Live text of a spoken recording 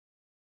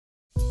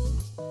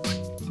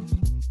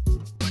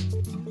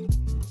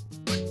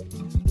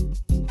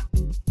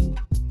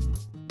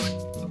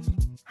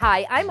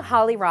Hi, I'm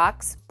Holly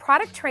Rocks,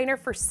 product trainer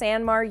for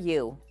Sanmar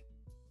U.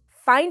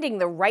 Finding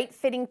the right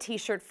fitting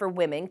t-shirt for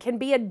women can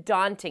be a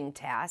daunting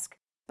task,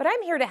 but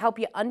I'm here to help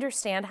you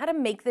understand how to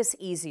make this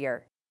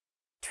easier.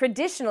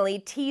 Traditionally,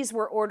 tees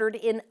were ordered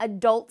in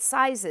adult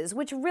sizes,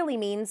 which really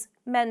means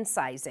men's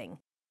sizing.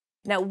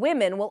 Now,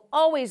 women will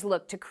always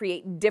look to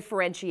create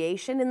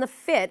differentiation in the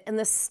fit and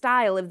the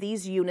style of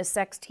these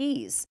unisex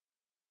tees.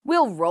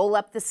 We'll roll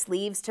up the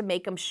sleeves to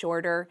make them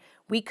shorter.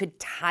 We could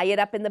tie it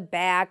up in the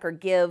back or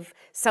give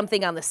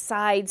something on the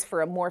sides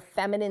for a more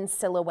feminine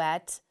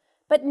silhouette.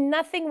 But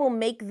nothing will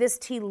make this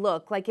tee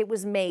look like it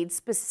was made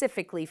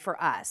specifically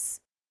for us.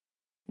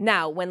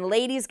 Now, when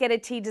ladies get a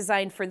tee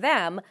designed for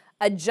them,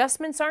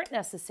 adjustments aren't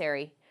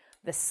necessary.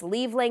 The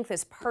sleeve length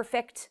is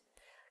perfect.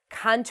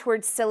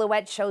 Contoured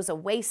silhouette shows a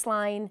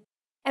waistline.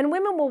 And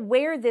women will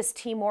wear this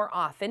tee more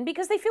often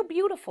because they feel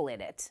beautiful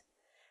in it.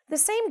 The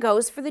same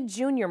goes for the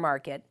junior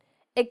market,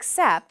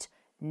 except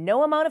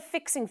no amount of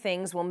fixing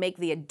things will make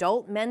the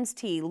adult men's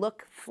tee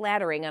look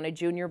flattering on a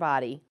junior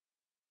body.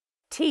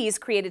 Tees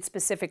created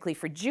specifically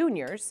for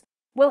juniors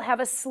will have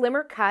a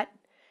slimmer cut,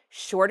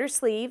 shorter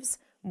sleeves,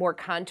 more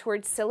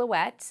contoured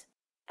silhouette,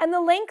 and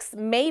the lengths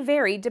may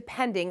vary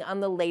depending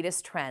on the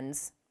latest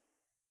trends.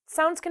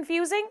 Sounds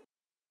confusing?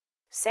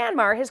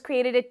 Sanmar has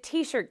created a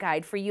t-shirt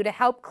guide for you to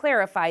help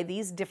clarify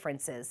these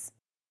differences.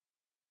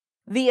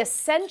 The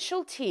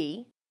Essential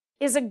Tee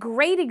is a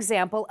great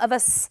example of a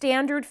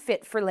standard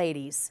fit for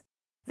ladies.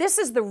 This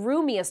is the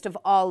roomiest of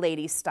all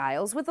ladies'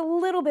 styles with a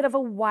little bit of a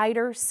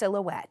wider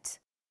silhouette.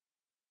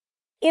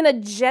 In a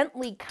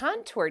gently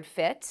contoured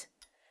fit,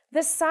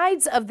 the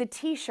sides of the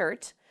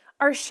t-shirt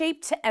are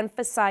shaped to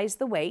emphasize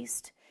the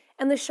waist,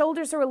 and the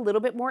shoulders are a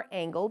little bit more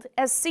angled,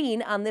 as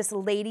seen on this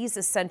Ladies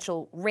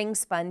Essential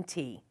ring-spun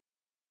tee.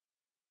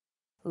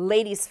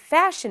 Ladies'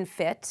 fashion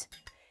fit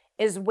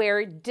is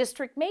where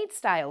district-made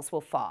styles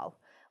will fall,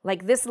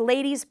 like this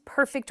Ladies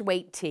Perfect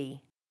Weight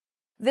tee.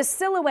 The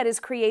silhouette is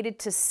created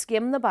to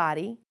skim the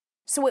body,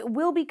 so it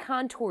will be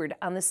contoured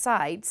on the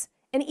sides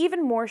and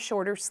even more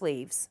shorter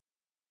sleeves.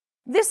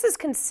 This is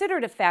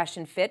considered a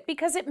fashion fit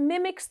because it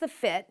mimics the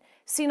fit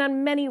seen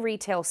on many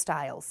retail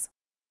styles.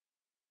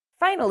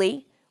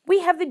 Finally,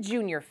 we have the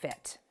junior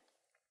fit.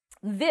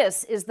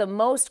 This is the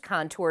most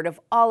contoured of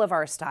all of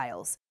our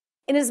styles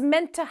and is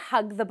meant to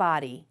hug the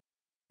body.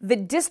 The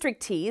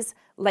district tees,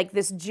 like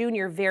this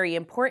junior very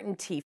important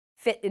tee,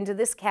 fit into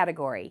this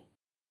category.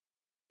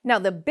 Now,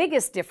 the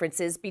biggest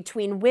differences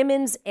between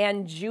women's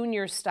and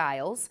junior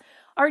styles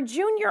are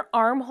junior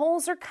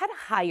armholes are cut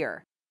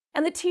higher,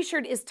 and the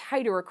t-shirt is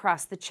tighter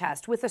across the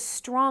chest with a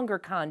stronger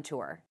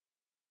contour.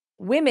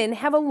 Women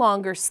have a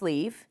longer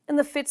sleeve, and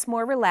the fit's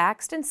more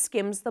relaxed and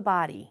skims the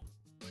body.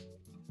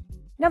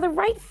 Now, the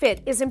right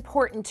fit is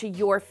important to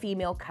your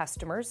female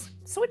customers,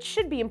 so it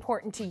should be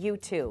important to you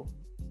too.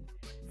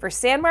 For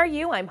Sanmar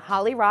U, I'm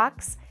Holly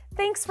Rocks.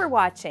 Thanks for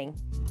watching.